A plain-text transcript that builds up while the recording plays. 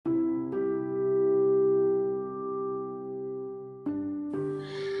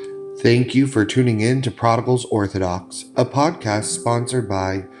Thank you for tuning in to Prodigals Orthodox, a podcast sponsored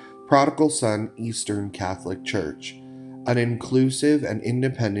by Prodigal Son Eastern Catholic Church, an inclusive and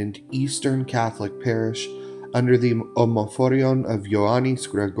independent Eastern Catholic parish under the Omophorion of Ioannis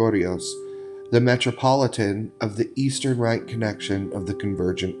Gregorios, the Metropolitan of the Eastern Rite Connection of the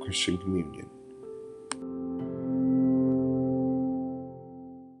Convergent Christian Communion.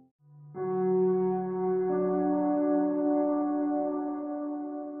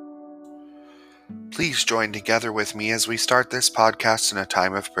 Please join together with me as we start this podcast in a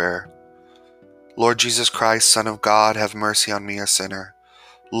time of prayer. Lord Jesus Christ, Son of God, have mercy on me, a sinner.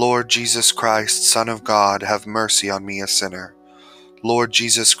 Lord Jesus Christ, Son of God, have mercy on me, a sinner. Lord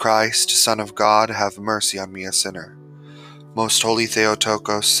Jesus Christ, Son of God, have mercy on me, a sinner. Most Holy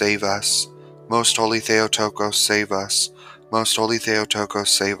Theotokos, save us. Most Holy Theotokos, save us. Most Holy Theotokos,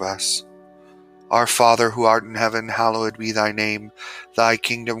 save us. Our Father, who art in heaven, hallowed be thy name. Thy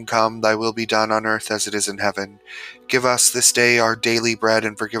kingdom come, thy will be done on earth as it is in heaven. Give us this day our daily bread,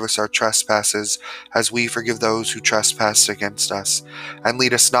 and forgive us our trespasses, as we forgive those who trespass against us. And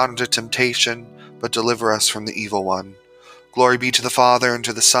lead us not into temptation, but deliver us from the evil one. Glory be to the Father, and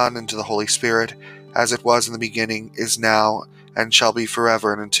to the Son, and to the Holy Spirit, as it was in the beginning, is now, and shall be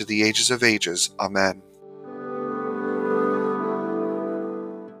forever, and unto the ages of ages. Amen.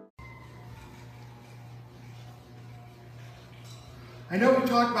 I know we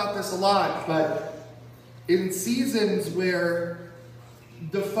talk about this a lot, but in seasons where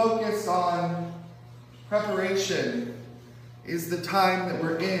the focus on preparation is the time that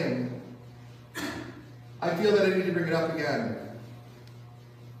we're in, I feel that I need to bring it up again.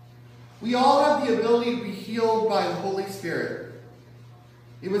 We all have the ability to be healed by the Holy Spirit.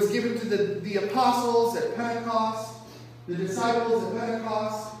 It was given to the apostles at Pentecost, the disciples at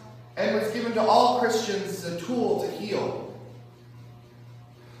Pentecost, and was given to all Christians as a tool to heal.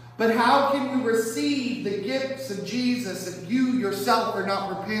 But how can you receive the gifts of Jesus if you yourself are not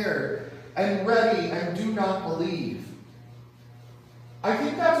prepared and ready and do not believe? I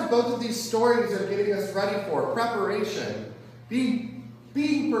think that's what both of these stories are getting us ready for. Preparation. Being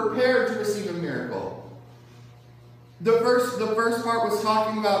prepared to receive a miracle. The first part was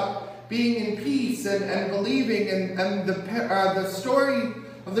talking about being in peace and believing, and the story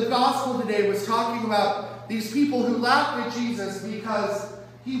of the gospel today was talking about these people who laughed at Jesus because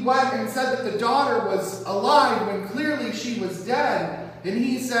he went and said that the daughter was alive when clearly she was dead. And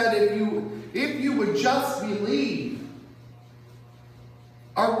he said, if you would just believe.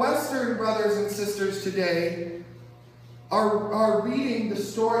 Our Western brothers and sisters today are reading the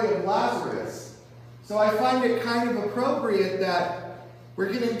story of Lazarus. So I find it kind of appropriate that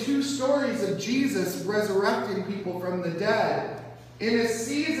we're getting two stories of Jesus resurrecting people from the dead in a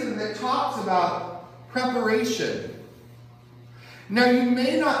season that talks about preparation. Now, you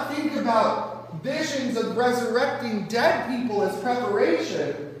may not think about visions of resurrecting dead people as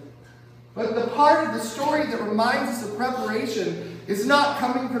preparation, but the part of the story that reminds us of preparation is not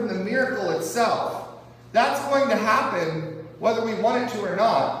coming from the miracle itself. That's going to happen whether we want it to or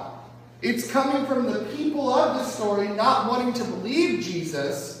not. It's coming from the people of the story not wanting to believe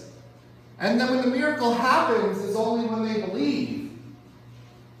Jesus, and then when the miracle happens is only when they believe.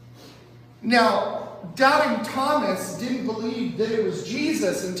 Now, doubting Thomas didn't believe that it was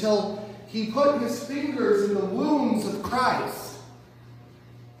Jesus until he put his fingers in the wounds of Christ.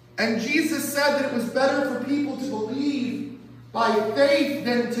 And Jesus said that it was better for people to believe by faith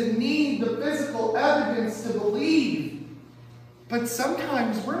than to need the physical evidence to believe. But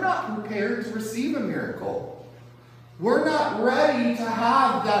sometimes we're not prepared to receive a miracle. We're not ready to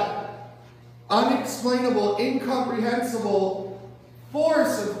have that unexplainable, incomprehensible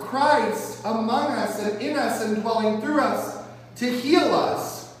force of Christ among us and in us and dwelling through us to heal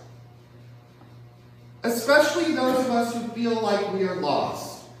us. Especially those of us who feel like we are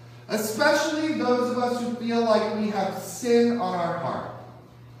lost. Especially those of us who feel like we have sin on our heart.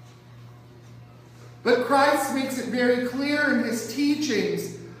 But Christ makes it very clear in his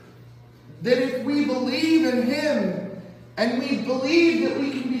teachings that if we believe in him and we believe that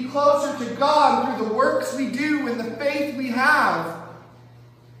we can be closer to God through the works we do and the faith we have,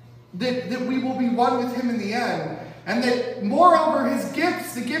 that we will be one with him in the end. And that moreover, his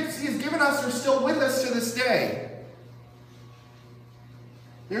gifts, the gifts he has given us, are still with us to this day.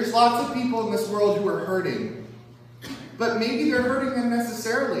 There's lots of people in this world who are hurting. But maybe they're hurting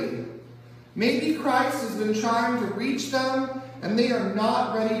unnecessarily. Maybe Christ has been trying to reach them and they are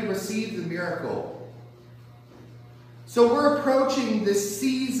not ready to receive the miracle. So we're approaching this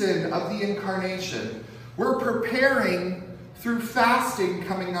season of the incarnation. We're preparing through fasting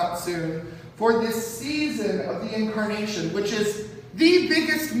coming up soon for this season of the incarnation, which is the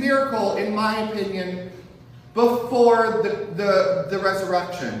biggest miracle, in my opinion, before the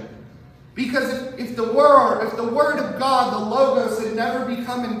resurrection. Because if the Word of God, the Logos, had never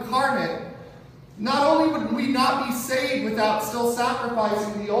become incarnate, not only would we not be saved without still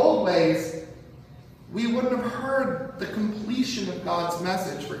sacrificing the old ways, we wouldn't have heard the completion of God's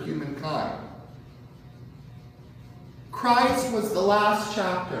message for humankind. Christ was the last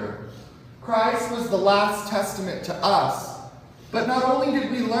chapter. Christ was the last testament to us. But not only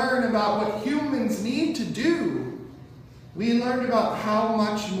did we learn about what humans need to do, we learned about how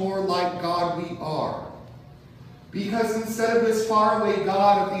much more like God we are. Because instead of this faraway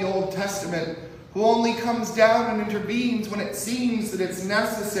God of the Old Testament, who only comes down and intervenes when it seems that it's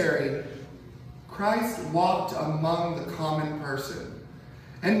necessary, Christ walked among the common person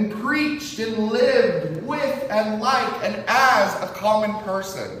and preached and lived with and like and as a common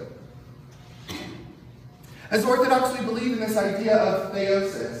person. As Orthodox, we believe in this idea of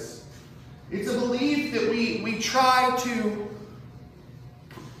theosis. It's a belief that we try to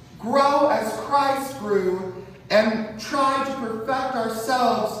grow as Christ grew and try to perfect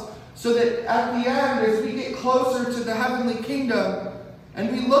ourselves so that at the end, as we get closer to the heavenly kingdom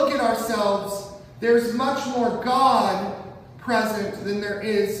and we look at ourselves, there's much more God present than there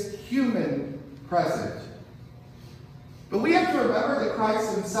is human present. But we have to remember that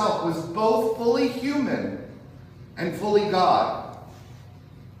Christ himself was both fully human and fully God.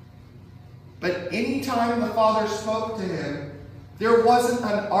 But any time the Father spoke to him, there wasn't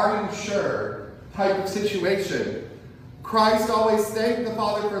an "are you sure" type of situation. Christ always thanked the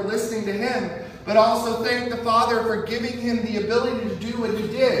Father for listening to him, but also thanked the Father for giving him the ability to do what he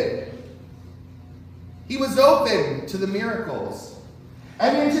did. He was open to the miracles.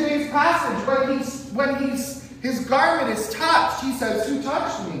 And in today's passage, when his garment is touched, he says, "Who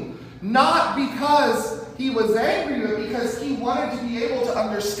touched me?" Not because he was angry, but because he wanted to be able to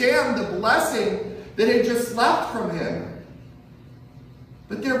understand the blessing that had just left from him.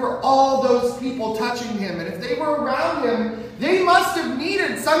 But there were all those people touching him, and if they were around him, they must have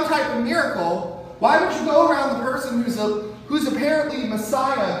needed some type of miracle. Why would you go around the person who's apparently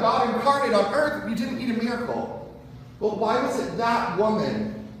Messiah, God incarnate on earth, if you didn't need a miracle? Well, why was it that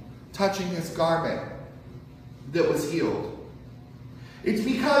woman touching his garment that was healed? It's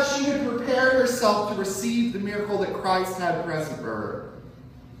because she had prepared herself to receive the miracle that Christ had present for her.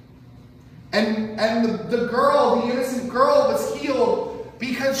 And the girl, the innocent girl, was healed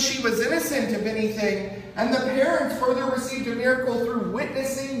because she was innocent of anything, and the parents further received a miracle through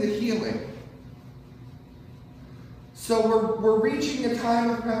witnessing the healing. So we're reaching a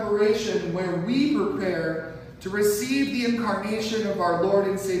time of preparation where we prepare to receive the incarnation of our Lord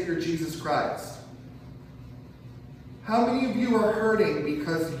and Savior Jesus Christ. How many of you are hurting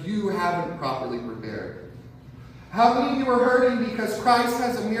because you haven't properly prepared? How many of you are hurting because Christ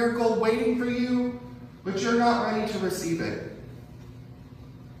has a miracle waiting for you, but you're not ready to receive it?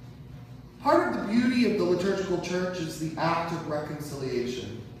 Part of the beauty of the liturgical church is the act of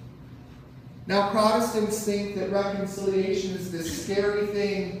reconciliation. Now, Protestants think that reconciliation is this scary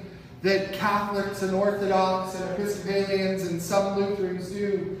thing that Catholics and Orthodox and Episcopalians and some Lutherans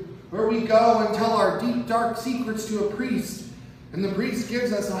do, where we go and tell our deep, dark secrets to a priest, and the priest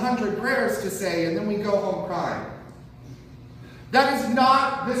gives us 100 prayers to say, and then we go home crying. That is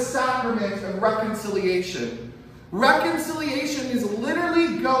not the sacrament of reconciliation. Reconciliation is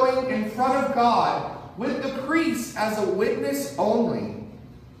literally going in front of God with the priest as a witness only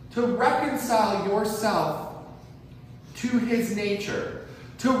to reconcile yourself to his nature,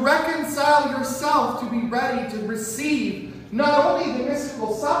 to reconcile yourself to be ready to receive not only the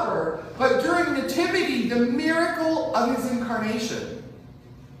mystical supper, but during Nativity, the miracle of his incarnation.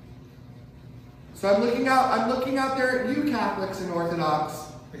 So I'm looking out there at you Catholics and Orthodox.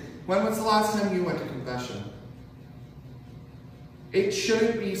 When was the last time you went to confession? It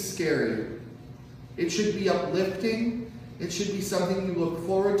shouldn't be scary. It should be uplifting. It should be something you look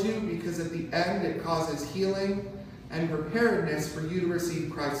forward to, because at the end it causes healing and preparedness for you to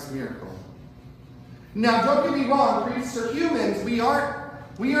receive Christ's miracle. Now, don't get me wrong, priests are humans. We are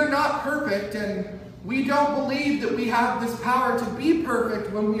not perfect, and we don't believe that we have this power to be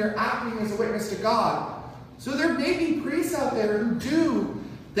perfect when we are acting as a witness to God. So there may be priests out there who do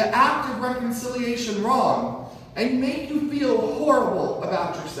the act of reconciliation wrong and make you feel horrible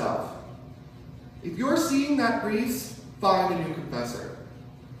about yourself. If you're seeing that priest, find a new confessor.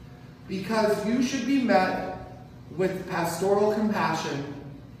 Because you should be met with pastoral compassion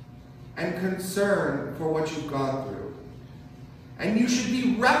and concern for what you've gone through. And you should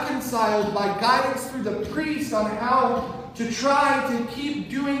be reconciled by guidance through the priest on how to try to keep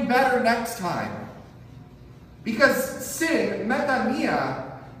doing better next time. Because sin,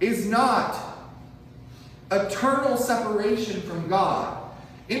 metanoia, is not eternal separation from God.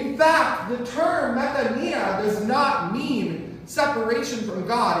 In fact, the term metanoia does not mean separation from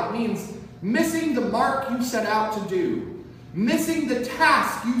God. It means missing the mark you set out to do, missing the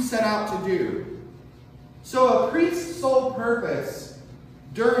task you set out to do. So a priest's sole purpose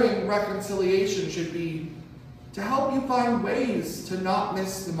during reconciliation should be to help you find ways to not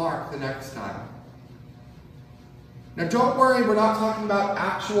miss the mark the next time. Now don't worry, we're not talking about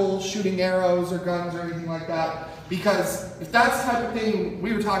actual shooting arrows or guns or anything like that, because if that's the type of thing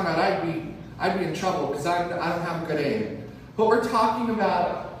we were talking about, I'd be in trouble because I don't have a good aim. What we're talking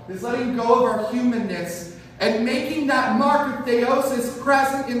about is letting go of our humanness and making that mark of theosis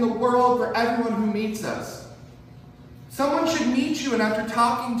present in the world for everyone who meets us. Someone should meet you and after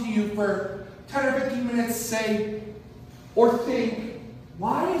talking to you for 10 or 15 minutes say or think,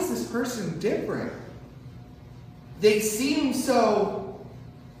 why is this person different? They seem so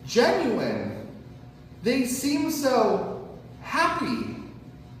genuine. They seem so happy.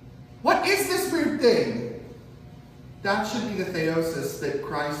 What is this weird thing? That should be the theosis that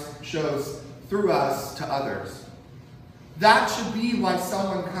Christ shows through us to others. That should be why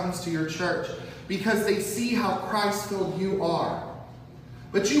someone comes to your church, because they see how Christ-filled you are.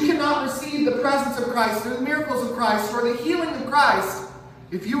 But you cannot receive the presence of Christ or the miracles of Christ or the healing of Christ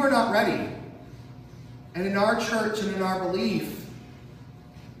if you are not ready. And in our church and in our belief,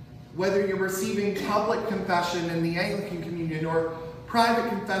 whether you're receiving public confession in the Anglican Communion or private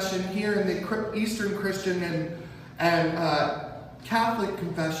confession here in the Eastern Christian and Catholic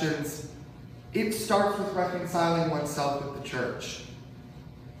confessions, it starts with reconciling oneself with the church.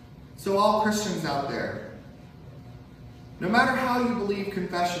 So all Christians out there, no matter how you believe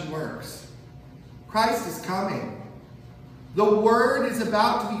confession works, Christ is coming. The Word is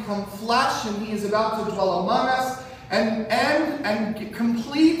about to become flesh, and He is about to dwell among us and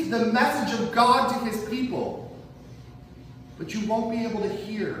complete the message of God to His people. But you won't be able to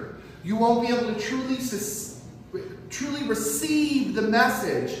hear. You won't be able to truly receive the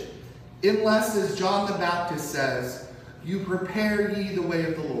message unless, as John the Baptist says, you prepare ye the way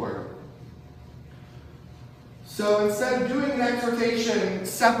of the Lord. So instead of doing an exhortation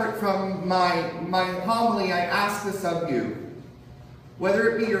separate from my homily, I ask this of you. Whether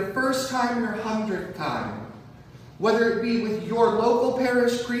it be your first time or your 100th time, whether it be with your local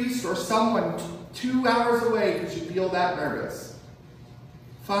parish priest or someone 2 hours away because you feel that nervous,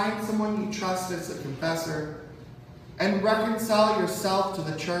 find someone you trust as a confessor and reconcile yourself to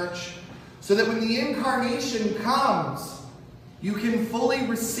the church so that when the incarnation comes, you can fully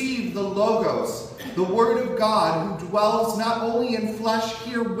receive the Logos, the Word of God, who dwells not only in flesh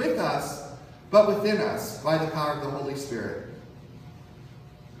here with us, but within us by the power of the Holy Spirit.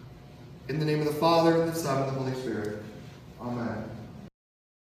 In the name of the Father, and the Son, and the Holy Spirit. Amen.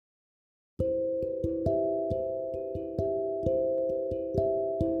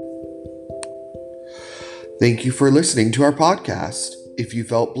 Thank you for listening to our podcast. If you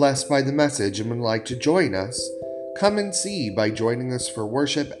felt blessed by the message and would like to join us, come and see by joining us for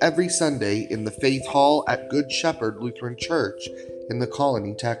worship every Sunday in the Faith Hall at Good Shepherd Lutheran Church in the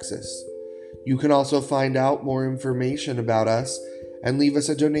Colony, Texas. You can also find out more information about us and leave us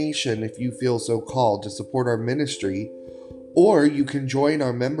a donation if you feel so called to support our ministry, or you can join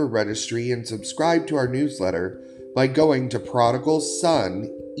our member registry and subscribe to our newsletter by going to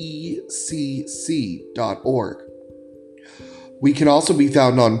prodigalsonecc.org. We can also be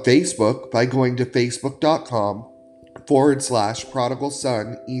found on Facebook by going to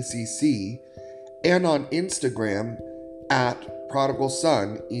facebook.com/prodigalsonecc and on Instagram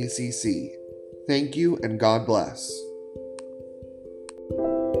 @prodigalsonecc. Thank you and God bless.